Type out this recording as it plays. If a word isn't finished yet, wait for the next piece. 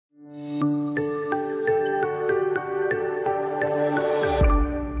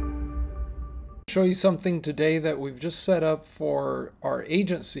Show you something today that we've just set up for our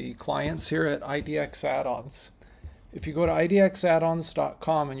agency clients here at IDXAddons. If you go to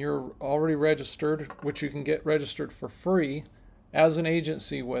IDXAddons.com and you're already registered, which you can get registered for free as an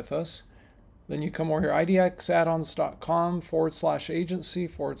agency with us, then you come over here,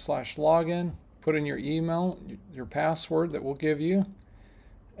 IDXAddons.com/agency/login, put in your email, your password that we'll give you,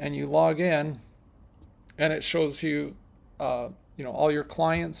 and you log in, and it shows you, all your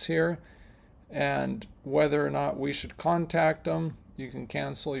clients here, and whether or not we should contact them. You can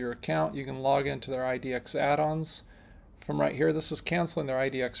cancel your account. You can log into their IDX add-ons from right here. This is canceling their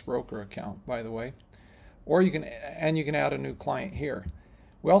IDX Broker account, by the way. Or you can add a new client here.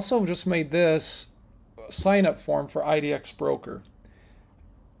 We also just made this sign-up form for IDX Broker.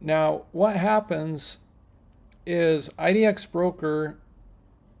 Now, what happens is IDX Broker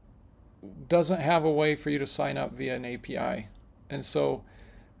doesn't have a way for you to sign up via an API. And so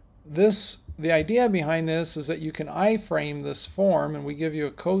the idea behind this is that you can iframe this form, and we give you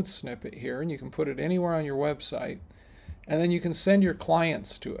a code snippet here, and you can put it anywhere on your website, and then you can send your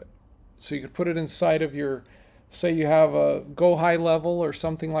clients to it. So you could put it inside of your, say you have a Go High level or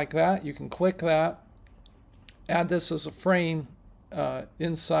something like that, you can click that, add this as a frame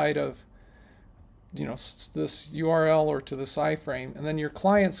inside of this URL or to this iframe, and then your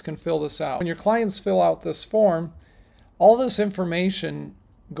clients can fill this out. When your clients fill out this form, all this information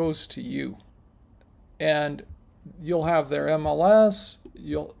goes to you, and you'll have their MLS,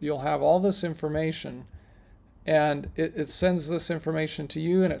 you'll have all this information, and it sends this information to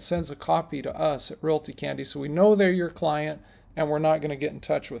you, and it sends a copy to us at Realty Candy, so we know they're your client and we're not going to get in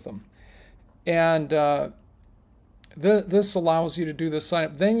touch with them. And this allows you to do the sign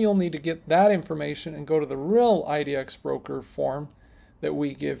up. Then you'll need to get that information and go to the real IDX Broker form that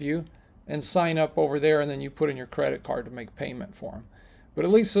we give you and sign up over there, and then you put in your credit card to make payment for them. But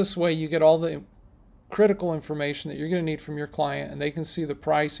at least this way you get all the critical information that you're going to need from your client, and they can see the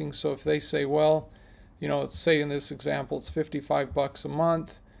pricing. So if they say, well, let's say in this example it's $55 a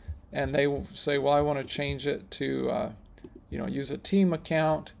month, and they will say, well, I want to change it to use a team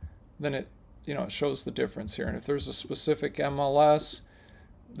account, then it shows the difference here. And if there's a specific MLS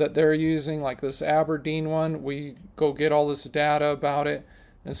that they're using, like this Aberdeen one, we go get all this data about it,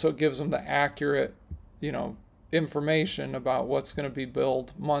 and so it gives them the accurate information about what's going to be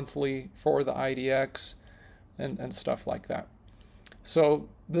billed monthly for the IDX and stuff like that. So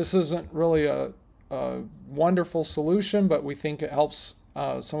this isn't really a wonderful solution, but we think it helps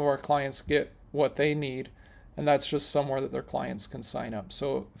some of our clients get what they need, and that's just somewhere that their clients can sign up.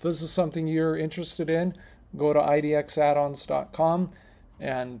 So if this is something you're interested in, go to IDXAddons.com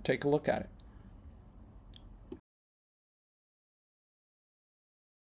and take a look at it.